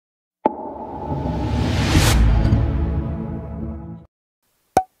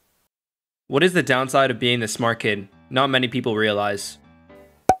What is the downside of being the smart kid? Not many people realize.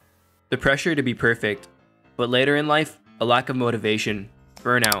 The pressure to be perfect, but later in life, a lack of motivation,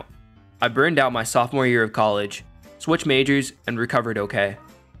 burnout. I burned out my sophomore year of college, switched majors, and recovered okay.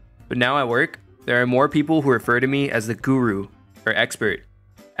 But now at work, there are more people who refer to me as the guru or expert.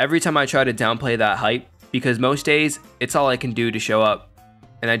 Every time I try to downplay that hype, because most days, it's all I can do to show up,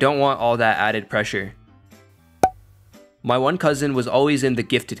 and I don't want all that added pressure. My one cousin was always in the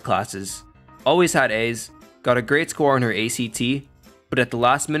gifted classes, always had A's, got a great score on her ACT, but at the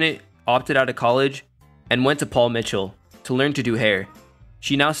last minute opted out of college and went to Paul Mitchell to learn to do hair.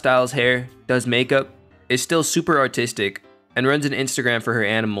 She now styles hair, does makeup, is still super artistic, and runs an Instagram for her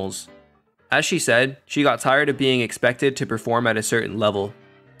animals. As she said, she got tired of being expected to perform at a certain level,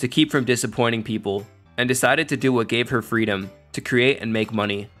 to keep from disappointing people, and decided to do what gave her freedom, to create and make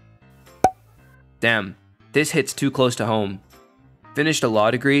money. Damn, this hits too close to home. Finished a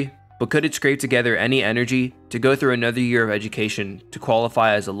law degree, but couldn't scrape together any energy to go through another year of education to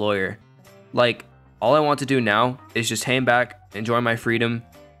qualify as a lawyer. Like, all I want to do now is just hang back, enjoy my freedom,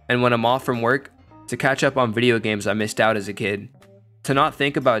 and when I'm off from work, to catch up on video games I missed out as a kid. To not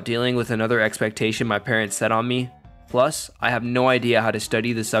think about dealing with another expectation my parents set on me. Plus, I have no idea how to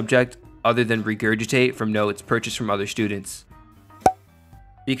study the subject other than regurgitate from notes purchased from other students.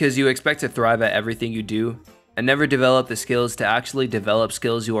 Because you expect to thrive at everything you do, and never develop the skills to actually develop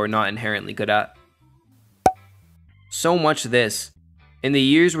skills you are not inherently good at. So much this. In the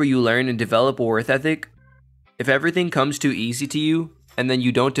years where you learn and develop a worth ethic, if everything comes too easy to you, and then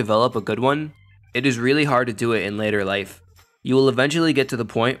you don't develop a good one, it is really hard to do it in later life. You will eventually get to the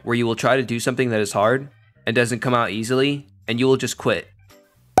point where you will try to do something that is hard, and doesn't come out easily, and you will just quit.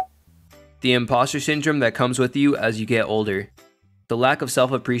 The imposter syndrome that comes with you as you get older. The lack of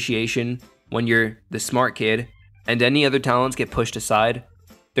self-appreciation when you're the smart kid, and any other talents get pushed aside.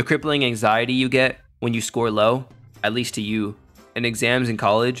 The crippling anxiety you get when you score low, at least to you, in exams in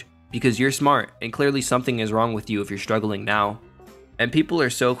college, because you're smart and clearly something is wrong with you if you're struggling now. And people are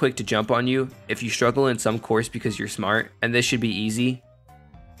so quick to jump on you if you struggle in some course because you're smart and this should be easy.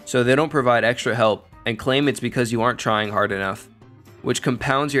 So they don't provide extra help and claim it's because you aren't trying hard enough, which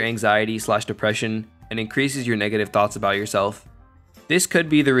compounds your anxiety/depression and increases your negative thoughts about yourself. This could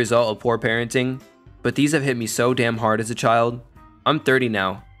be the result of poor parenting, but these have hit me so damn hard as a child. I'm 30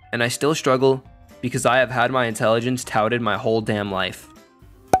 now, and I still struggle because I have had my intelligence touted my whole damn life.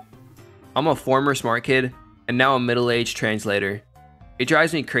 I'm a former smart kid, and now a middle-aged translator. It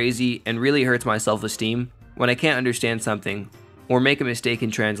drives me crazy and really hurts my self-esteem when I can't understand something, or make a mistake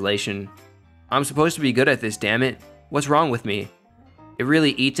in translation. I'm supposed to be good at this, damn it. What's wrong with me? It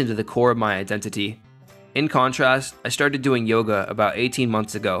really eats into the core of my identity. In contrast, I started doing yoga about 18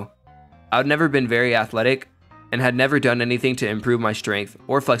 months ago. I'd never been very athletic and had never done anything to improve my strength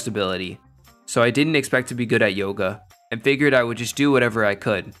or flexibility, so I didn't expect to be good at yoga and figured I would just do whatever I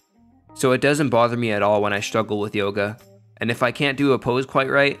could. So it doesn't bother me at all when I struggle with yoga, and if I can't do a pose quite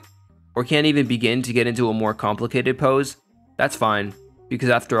right, or can't even begin to get into a more complicated pose, that's fine, because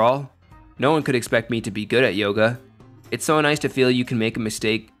after all, no one could expect me to be good at yoga. It's so nice to feel you can make a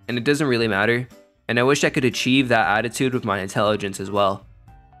mistake and it doesn't really matter. And I wish I could achieve that attitude with my intelligence as well.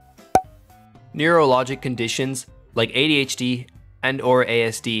 Neurologic conditions like ADHD and/or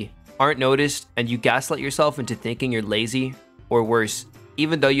ASD aren't noticed, and you gaslight yourself into thinking you're lazy, or worse,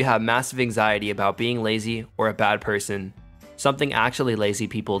 even though you have massive anxiety about being lazy or a bad person, something actually lazy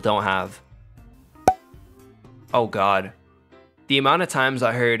people don't have. Oh god. The amount of times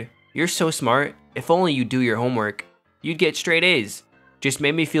I heard, "You're so smart, if only you do your homework, you'd get straight A's," just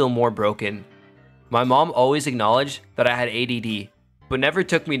made me feel more broken. My mom always acknowledged that I had ADD, but never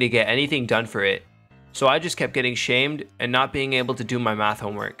took me to get anything done for it, so I just kept getting shamed and not being able to do my math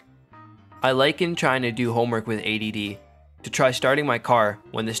homework. I liken trying to do homework with ADD to try starting my car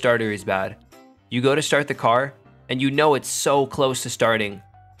when the starter is bad. You go to start the car, and you know it's so close to starting,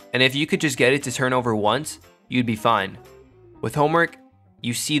 and if you could just get it to turn over once, you'd be fine. With homework,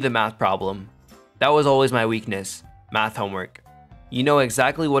 you see the math problem. That was always my weakness, math homework. You know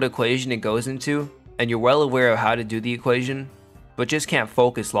exactly what equation it goes into, and you're well aware of how to do the equation, but just can't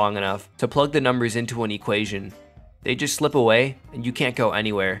focus long enough to plug the numbers into an equation. They just slip away and you can't go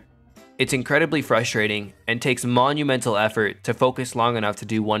anywhere. It's incredibly frustrating and takes monumental effort to focus long enough to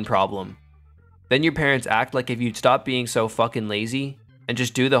do one problem. Then your parents act like if you'd stop being so fucking lazy and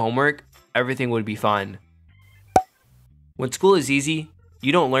just do the homework, everything would be fine. When school is easy,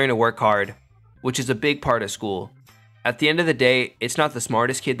 you don't learn to work hard, which is a big part of school. At the end of the day, it's not the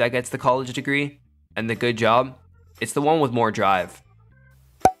smartest kid that gets the college degree and the good job, it's the one with more drive.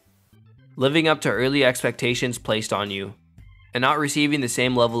 Living up to early expectations placed on you. and not receiving the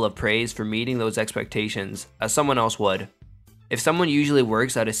same level of praise for meeting those expectations as someone else would. If someone usually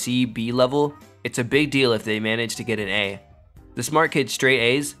works at a C/B level, it's a big deal if they manage to get an A. The smart kids straight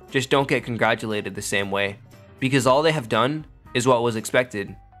A's just don't get congratulated the same way, because all they have done is what was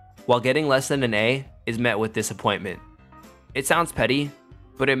expected, while getting less than an A is met with disappointment. It sounds petty,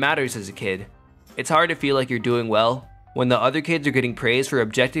 but it matters as a kid. It's hard to feel like you're doing well when the other kids are getting praised for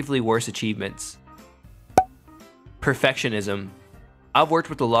objectively worse achievements. Perfectionism. I've worked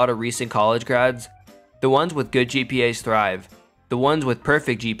with a lot of recent college grads. The ones with good GPAs thrive. The ones with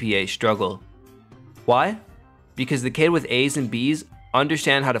perfect GPAs struggle. Why? Because the kid with A's and B's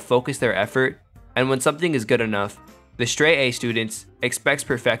understand how to focus their effort, and when something is good enough, the straight A students expects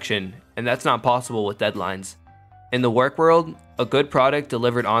perfection, and that's not possible with deadlines. In the work world, a good product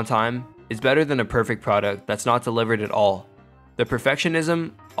delivered on time is better than a perfect product that's not delivered at all. The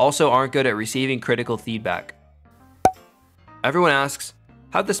perfectionism also aren't good at receiving critical feedback. Everyone asks,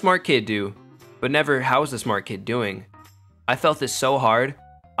 how'd the smart kid do? But never, how's the smart kid doing? I felt this so hard.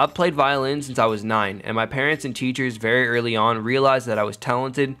 I've played violin since I was 9, and my parents and teachers very early on realized that I was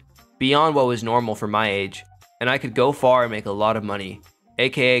talented beyond what was normal for my age, and I could go far and make a lot of money,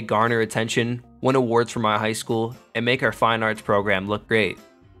 aka garner attention, win awards for my high school, and make our fine arts program look great.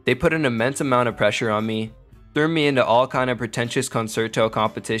 They put an immense amount of pressure on me, threw me into all kind of pretentious concerto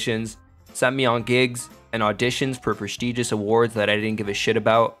competitions, sent me on gigs and auditions for prestigious awards that I didn't give a shit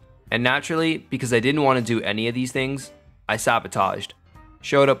about, and naturally, because I didn't want to do any of these things, I sabotaged.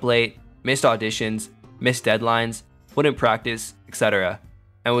 Showed up late, missed auditions, missed deadlines, wouldn't practice, etc.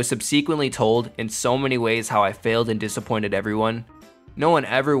 And was subsequently told in so many ways how I failed and disappointed everyone. No one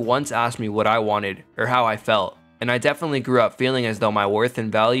ever once asked me what I wanted or how I felt, and I definitely grew up feeling as though my worth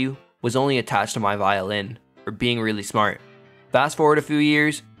and value was only attached to my violin, or being really smart. Fast forward a few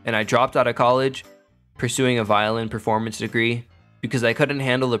years, and I dropped out of college, pursuing a violin performance degree, because I couldn't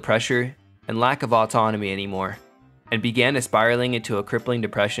handle the pressure and lack of autonomy anymore, and began spiraling into a crippling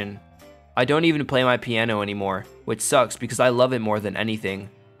depression. I don't even play my piano anymore, which sucks because I love it more than anything,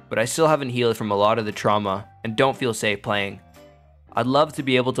 but I still haven't healed from a lot of the trauma and don't feel safe playing. I'd love to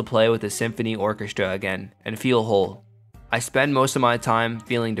be able to play with a symphony orchestra again and feel whole. I spend most of my time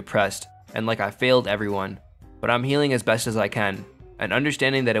feeling depressed and like I failed everyone, but I'm healing as best as I can and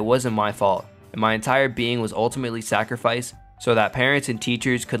understanding that it wasn't my fault and my entire being was ultimately sacrificed so that parents and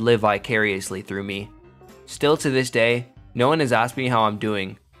teachers could live vicariously through me. Still to this day, no one has asked me how I'm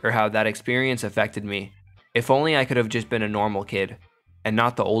doing or how that experience affected me. If only I could have just been a normal kid and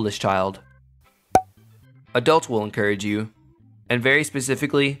not the oldest child. Adults will encourage you, and very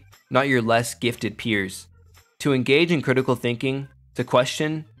specifically, not your less gifted peers, to engage in critical thinking, to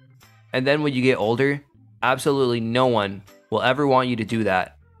question, and then when you get older, absolutely no one will ever want you to do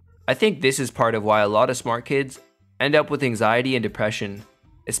that. I think this is part of why a lot of smart kids end up with anxiety and depression,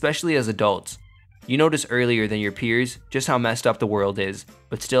 especially as adults. You notice earlier than your peers just how messed up the world is,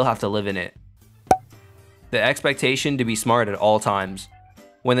 but still have to live in it. The expectation to be smart at all times.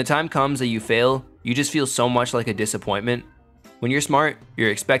 When the time comes that you fail, you just feel so much like a disappointment. When you're smart, you're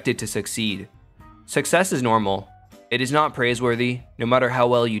expected to succeed. Success is normal. It is not praiseworthy, no matter how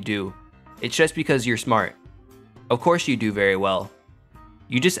well you do. It's just because you're smart. Of course you do very well.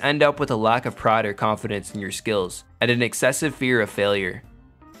 You just end up with a lack of pride or confidence in your skills, and an excessive fear of failure.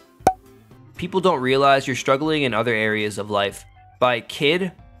 People don't realize you're struggling in other areas of life. By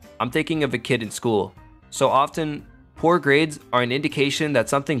kid, I'm thinking of a kid in school. So often, poor grades are an indication that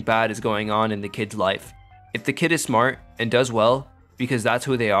something bad is going on in the kid's life. If the kid is smart and does well, because that's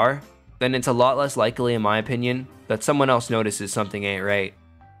who they are, then it's a lot less likely, in my opinion, that someone else notices something ain't right.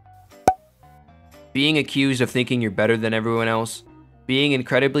 Being accused of thinking you're better than everyone else, being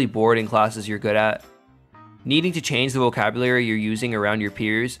incredibly bored in classes you're good at, needing to change the vocabulary you're using around your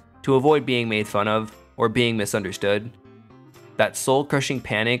peers to avoid being made fun of or being misunderstood, that soul-crushing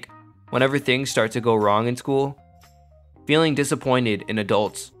panic whenever things start to go wrong in school, feeling disappointed in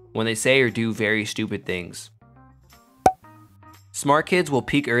adults when they say or do very stupid things. Smart kids will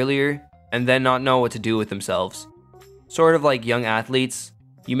peak earlier and then not know what to do with themselves. Sort of like young athletes,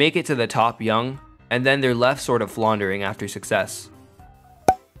 you make it to the top young and then they're left sort of floundering after success.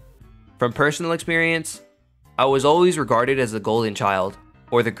 From personal experience, I was always regarded as the golden child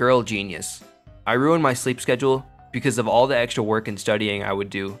or the girl genius. I ruined my sleep schedule because of all the extra work and studying I would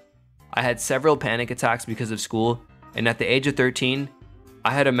do. I had several panic attacks because of school, and at the age of 13,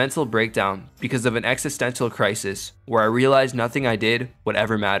 I had a mental breakdown because of an existential crisis where I realized nothing I did would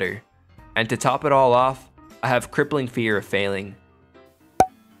ever matter. And to top it all off, I have crippling fear of failing.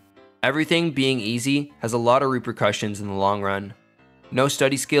 Everything being easy has a lot of repercussions in the long run. No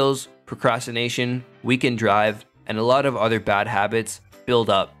study skills, procrastination, weakened drive, and a lot of other bad habits build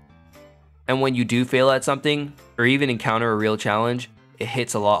up. And when you do fail at something, or even encounter a real challenge, it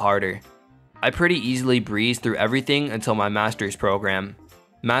hits a lot harder. I pretty easily breezed through everything until my master's program.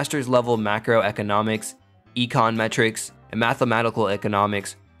 Master's level macroeconomics, econ metrics, and mathematical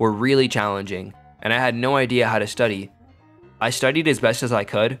economics were really challenging, and I had no idea how to study. I studied as best as I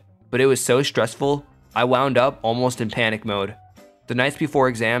could, but it was so stressful, I wound up almost in panic mode. The nights before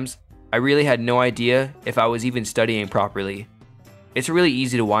exams, I really had no idea if I was even studying properly. It's really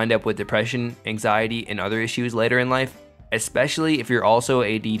easy to wind up with depression, anxiety, and other issues later in life, especially if you're also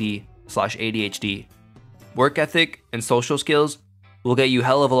ADD/ADHD. Work ethic and social skills will get you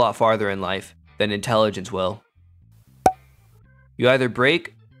hell of a lot farther in life than intelligence will. You either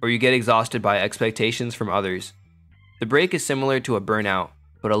break or you get exhausted by expectations from others. The break is similar to a burnout,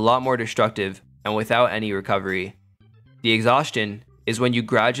 but a lot more destructive and without any recovery. The exhaustion is when you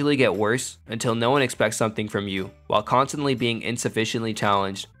gradually get worse until no one expects something from you while constantly being insufficiently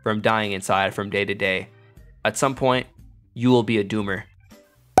challenged from dying inside from day to day. At some point, you will be a doomer.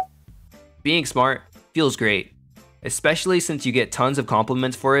 Being smart feels great, especially since you get tons of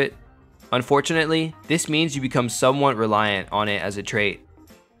compliments for it. Unfortunately, this means you become somewhat reliant on it as a trait.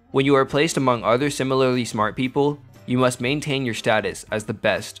 When you are placed among other similarly smart people, you must maintain your status as the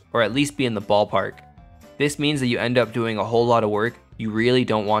best, or at least be in the ballpark. This means that you end up doing a whole lot of work you really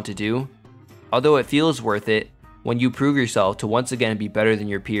don't want to do, although it feels worth it when you prove yourself to once again be better than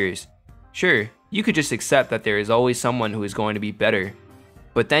your peers. Sure, you could just accept that there is always someone who is going to be better,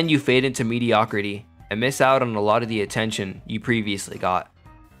 but then you fade into mediocrity and miss out on a lot of the attention you previously got.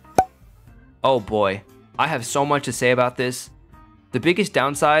 Oh boy, I have so much to say about this. The biggest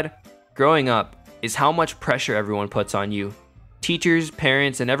downside, growing up, is how much pressure everyone puts on you. Teachers,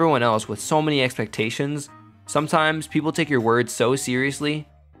 parents, and everyone else with so many expectations. Sometimes people take your words so seriously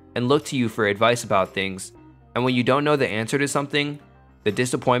and look to you for advice about things, and when you don't know the answer to something, the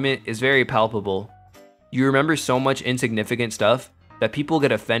disappointment is very palpable. You remember so much insignificant stuff that people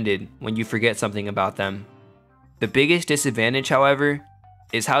get offended when you forget something about them. The biggest disadvantage, however,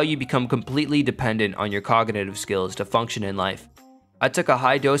 is how you become completely dependent on your cognitive skills to function in life. I took a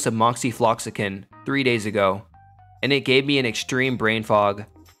high dose of moxifloxacin 3 days ago, and it gave me an extreme brain fog.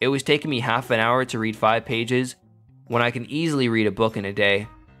 It was taking me half an hour to read 5 pages when I can easily read a book in a day.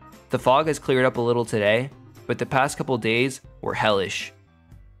 The fog has cleared up a little today, but the past couple days were hellish.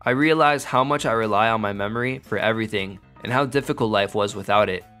 I realized how much I rely on my memory for everything and how difficult life was without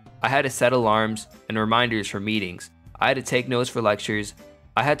it. I had to set alarms and reminders for meetings. I had to take notes for lectures.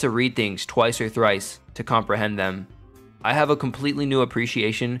 I had to read things twice or thrice to comprehend them. I have a completely new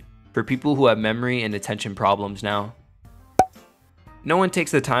appreciation for people who have memory and attention problems now. No one takes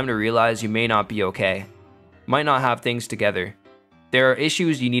the time to realize you may not be okay, might not have things together. There are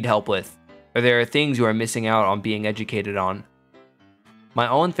issues you need help with, or there are things you are missing out on being educated on. My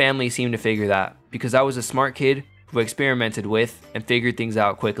own family seemed to figure that because I was a smart kid who experimented with and figured things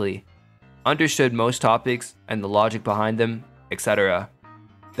out quickly, understood most topics and the logic behind them, etc.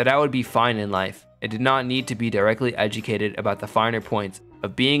 That I would be fine in life and did not need to be directly educated about the finer points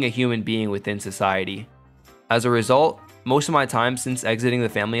of being a human being within society. As a result, most of my time since exiting the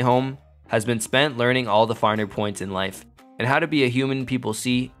family home has been spent learning all the finer points in life and how to be a human people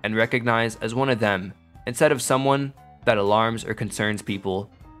see and recognize as one of them instead of someone that alarms or concerns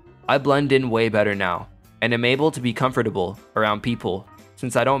people. I blend in way better now and am able to be comfortable around people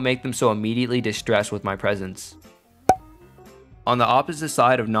since I don't make them so immediately distressed with my presence. On the opposite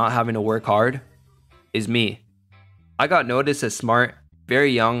side of not having to work hard is me. I got noticed as smart,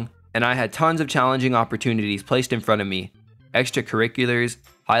 very young, and I had tons of challenging opportunities placed in front of me. Extracurriculars,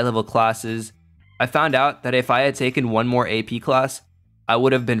 high-level classes. I found out that if I had taken one more AP class, I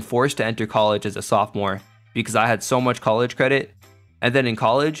would have been forced to enter college as a sophomore because I had so much college credit. And then in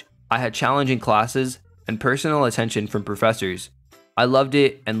college, I had challenging classes and personal attention from professors. I loved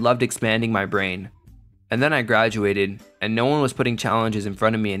it and loved expanding my brain. And then I graduated, and no one was putting challenges in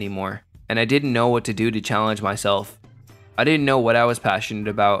front of me anymore, and I didn't know what to do to challenge myself. I didn't know what I was passionate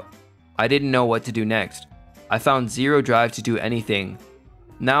about. I didn't know what to do next. I found zero drive to do anything.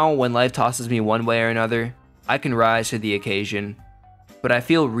 Now, when life tosses me one way or another, I can rise to the occasion, but I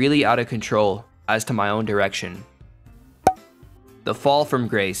feel really out of control as to my own direction. The fall from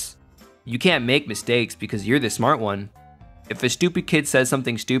grace. You can't make mistakes because you're the smart one. If a stupid kid says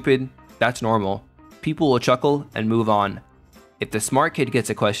something stupid, that's normal. People will chuckle and move on. If the smart kid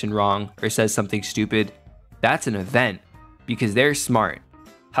gets a question wrong or says something stupid, that's an event because they're smart.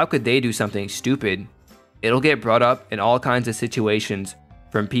 How could they do something stupid? It'll get brought up in all kinds of situations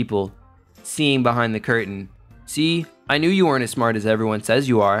from people seeing behind the curtain. See, I knew you weren't as smart as everyone says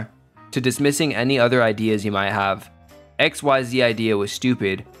you are. to dismissing any other ideas you might have. XYZ idea was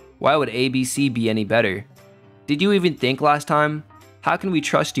stupid. Why would ABC be any better? Did you even think last time? How can we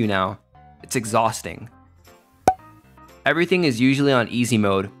trust you now? It's exhausting. Everything is usually on easy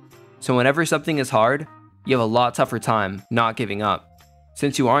mode, so whenever something is hard, you have a lot tougher time not giving up,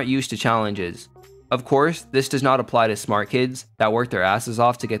 since you aren't used to challenges. Of course, this does not apply to smart kids that work their asses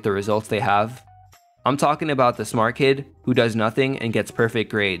off to get the results they have. I'm talking about the smart kid who does nothing and gets perfect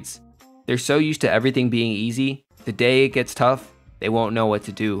grades. They're so used to everything being easy, the day it gets tough, they won't know what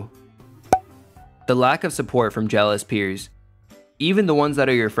to do. The lack of support from jealous peers. Even the ones that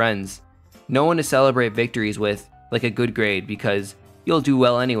are your friends. No one to celebrate victories with, like a good grade, because you'll do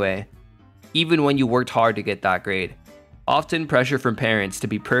well anyway, even when you worked hard to get that grade. Often pressure from parents to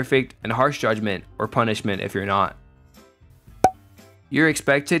be perfect and harsh judgment or punishment if you're not. You're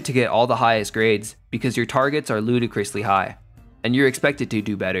expected to get all the highest grades because your targets are ludicrously high, and you're expected to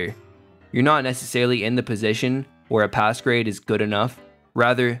do better. You're not necessarily in the position where a pass grade is good enough.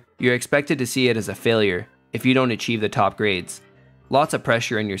 Rather, you're expected to see it as a failure if you don't achieve the top grades. Lots of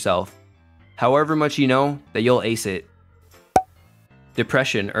pressure on yourself. However much you know that you'll ace it.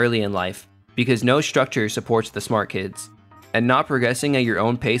 Depression early in life, because no structure supports the smart kids. And not progressing at your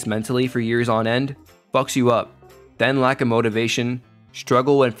own pace mentally for years on end fucks you up. Then lack of motivation,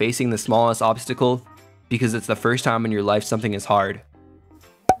 struggle when facing the smallest obstacle because it's the first time in your life something is hard.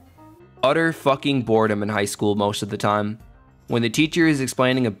 Utter fucking boredom in high school most of the time. When the teacher is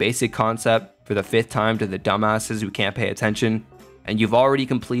explaining a basic concept for the 5th time to the dumbasses who can't pay attention, and you've already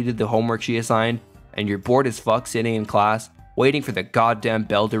completed the homework she assigned, and you're bored as fuck sitting in class, waiting for the goddamn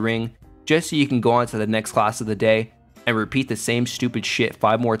bell to ring, just so you can go on to the next class of the day, and repeat the same stupid shit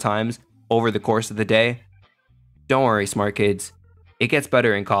 5 more times over the course of the day. Don't worry, smart kids. It gets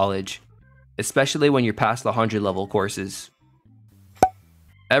better in college, especially when you're past the 100 level courses.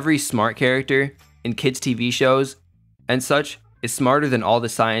 Every smart character in kids' TV shows and such is smarter than all the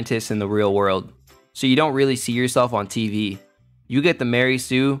scientists in the real world, so you don't really see yourself on TV. You get the Mary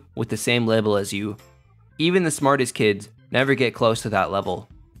Sue with the same label as you. Even the smartest kids never get close to that level.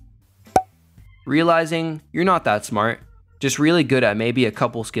 Realizing you're not that smart, just really good at maybe a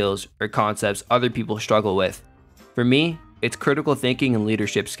couple skills or concepts other people struggle with. For me, it's critical thinking and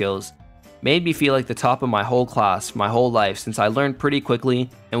leadership skills. Made me feel like the top of my whole class my whole life since I learned pretty quickly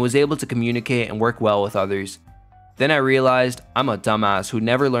and was able to communicate and work well with others. Then I realized I'm a dumbass who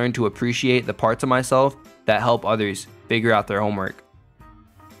never learned to appreciate the parts of myself that help others figure out their homework.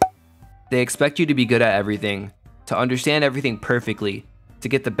 They expect you to be good at everything, to understand everything perfectly, to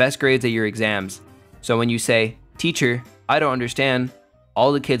get the best grades at your exams. So when you say, "Teacher, I don't understand,"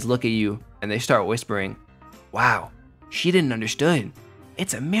 all the kids look at you and they start whispering, "Wow, she didn't understand.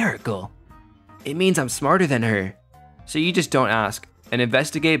 It's a miracle. It means I'm smarter than her." So you just don't ask and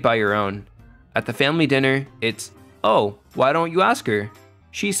investigate by your own. At the family dinner, it's, "Oh, why don't you ask her?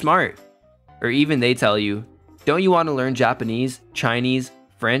 She's smart." Or even they tell you, "Don't you want to learn Japanese, Chinese,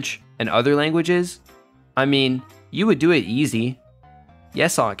 French, and other languages? I mean, you would do it easy."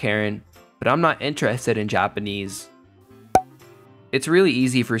 "Yes, Aunt Karen, but I'm not interested in Japanese." It's really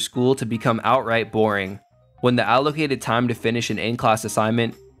easy for school to become outright boring when the allocated time to finish an in-class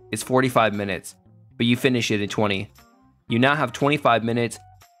assignment is 45 minutes, but you finish it in 20. You now have 25 minutes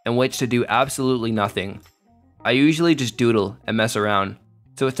in which to do absolutely nothing. I usually just doodle and mess around,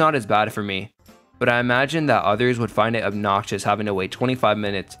 so it's not as bad for me, but I imagine that others would find it obnoxious having to wait 25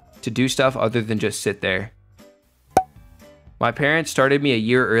 minutes to do stuff other than just sit there. My parents started me a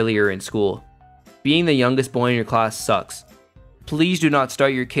year earlier in school. Being the youngest boy in your class sucks. Please do not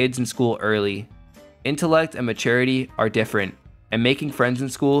start your kids in school early. Intellect and maturity are different, and making friends in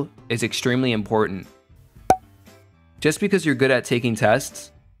school is extremely important. Just because you're good at taking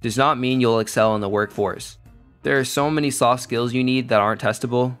tests does not mean you'll excel in the workforce. There are so many soft skills you need that aren't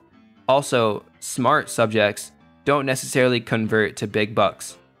testable. Also, smart subjects don't necessarily convert to big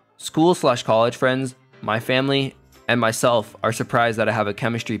bucks. School/college friends, my family, and myself are surprised that I have a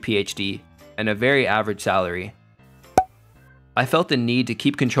chemistry PhD and a very average salary. I felt the need to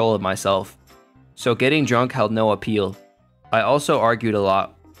keep control of myself, so getting drunk held no appeal. I also argued a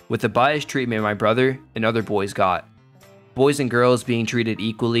lot with the biased treatment my brother and other boys got. Boys and girls being treated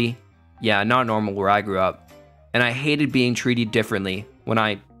equally, yeah, not normal where I grew up. And I hated being treated differently when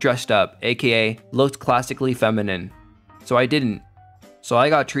I dressed up, aka looked classically feminine. So I didn't. So I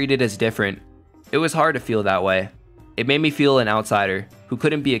got treated as different. It was hard to feel that way. It made me feel an outsider who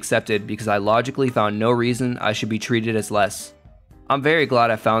couldn't be accepted because I logically found no reason I should be treated as less. I'm very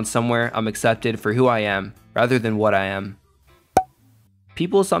glad I found somewhere I'm accepted for who I am rather than what I am.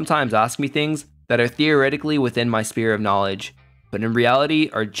 People sometimes ask me things that are theoretically within my sphere of knowledge, but in reality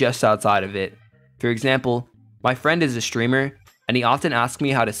are just outside of it. For example, my friend is a streamer, and he often asks me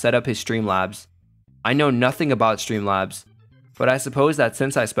how to set up his Streamlabs. I know nothing about Streamlabs, but I suppose that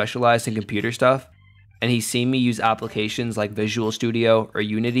since I specialize in computer stuff, and he's seen me use applications like Visual Studio or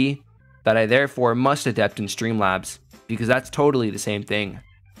Unity, that I therefore must adept in Streamlabs, because that's totally the same thing.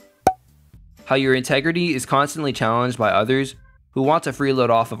 How your integrity is constantly challenged by others who want to freeload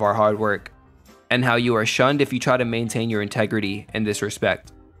off of our hard work, and how you are shunned if you try to maintain your integrity in this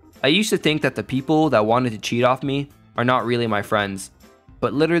respect. I used to think that the people that wanted to cheat off me are not really my friends,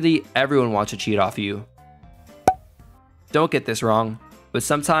 but literally everyone wants to cheat off you. Don't get this wrong, but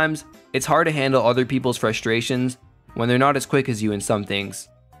sometimes it's hard to handle other people's frustrations when they're not as quick as you in some things.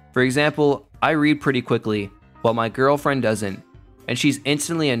 For example, I read pretty quickly, while my girlfriend doesn't, and she's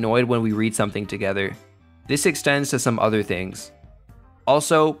instantly annoyed when we read something together. This extends to some other things.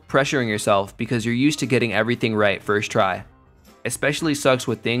 Also, pressuring yourself because you're used to getting everything right first try. Especially sucks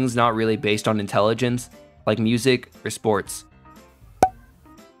with things not really based on intelligence, like music or sports.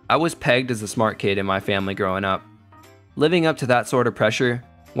 I was pegged as a smart kid in my family growing up. Living up to that sort of pressure,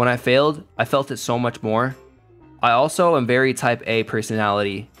 when I failed, I felt it so much more. I also am very type A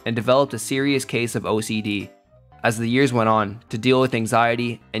personality and developed a serious case of OCD as the years went on to deal with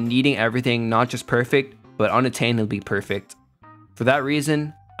anxiety and needing everything not just perfect, but unattainably perfect. For that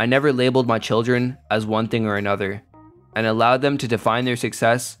reason, I never labeled my children as one thing or another, and allowed them to define their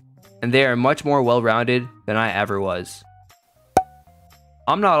success, and they are much more well-rounded than I ever was.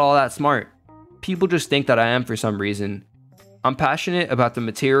 I'm not all that smart. People just think that I am for some reason. I'm passionate about the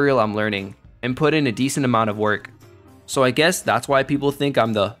material I'm learning and put in a decent amount of work. So I guess that's why people think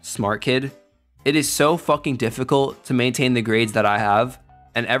I'm the smart kid. It is so fucking difficult to maintain the grades that I have,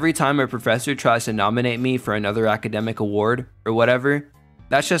 and every time a professor tries to nominate me for another academic award or whatever,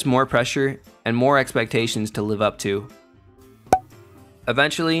 that's just more pressure and more expectations to live up to.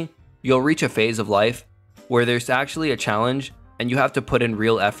 Eventually, you'll reach a phase of life where there's actually a challenge and you have to put in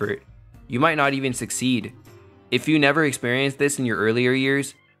real effort. You might not even succeed. If you never experienced this in your earlier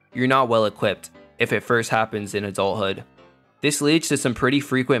years, you're not well equipped if it first happens in adulthood. This leads to some pretty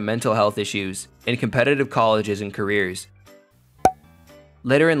frequent mental health issues in competitive colleges and careers.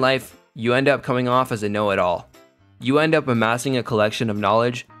 Later in life, you end up coming off as a know-it-all. You end up amassing a collection of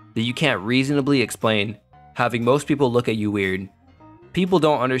knowledge that you can't reasonably explain, having most people look at you weird. People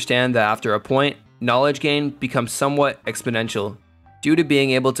don't understand that after a point, knowledge gain becomes somewhat exponential due to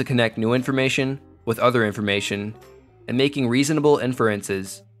being able to connect new information with other information and making reasonable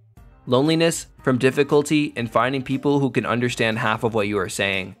inferences. Loneliness from difficulty in finding people who can understand half of what you are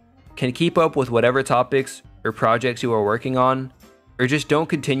saying, can keep up with whatever topics or projects you are working on, or just don't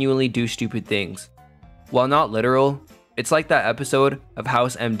continually do stupid things. While not literal, it's like that episode of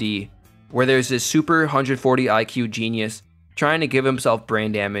House MD where there's this super 140 IQ genius trying to give himself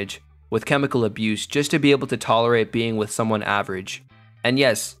brain damage with chemical abuse just to be able to tolerate being with someone average. And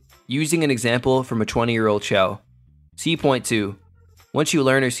yes, using an example from a 20-year-old show. See point 2. Once you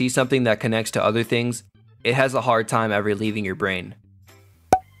learn or see something that connects to other things, it has a hard time ever leaving your brain.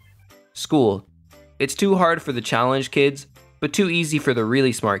 School. It's too hard for the challenged kids, but too easy for the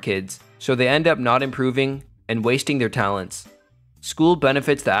really smart kids, so they end up not improving and wasting their talents. School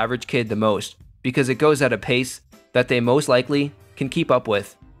benefits the average kid the most because it goes at a pace that they most likely can keep up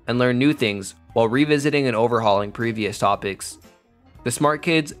with and learn new things while revisiting and overhauling previous topics. The smart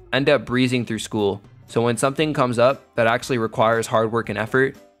kids end up breezing through school, so when something comes up that actually requires hard work and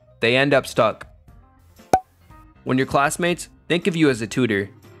effort, they end up stuck. When your classmates think of you as a tutor,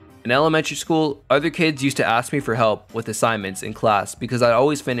 in elementary school, other kids used to ask me for help with assignments in class because I'd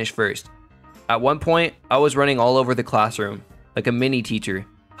always finish first. At one point, I was running all over the classroom, like a mini teacher,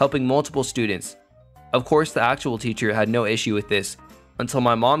 helping multiple students. Of course, the actual teacher had no issue with this until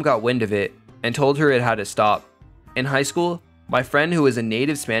my mom got wind of it and told her it had to stop. In high school, my friend who was a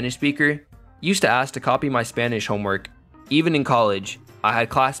native Spanish speaker used to ask to copy my Spanish homework. Even in college, I had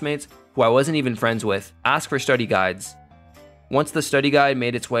classmates who I wasn't even friends with ask for study guides. Once the study guide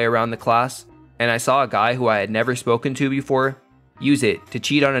made its way around the class, and I saw a guy who I had never spoken to before use it to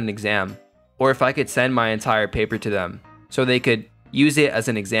cheat on an exam, or if I could send my entire paper to them so they could use it as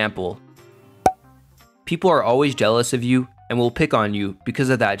an example. People are always jealous of you and will pick on you because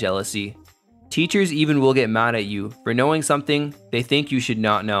of that jealousy. Teachers even will get mad at you for knowing something they think you should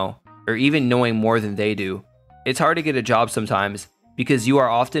not know, or even knowing more than they do. It's hard to get a job sometimes because you are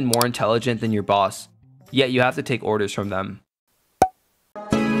often more intelligent than your boss, yet you have to take orders from them.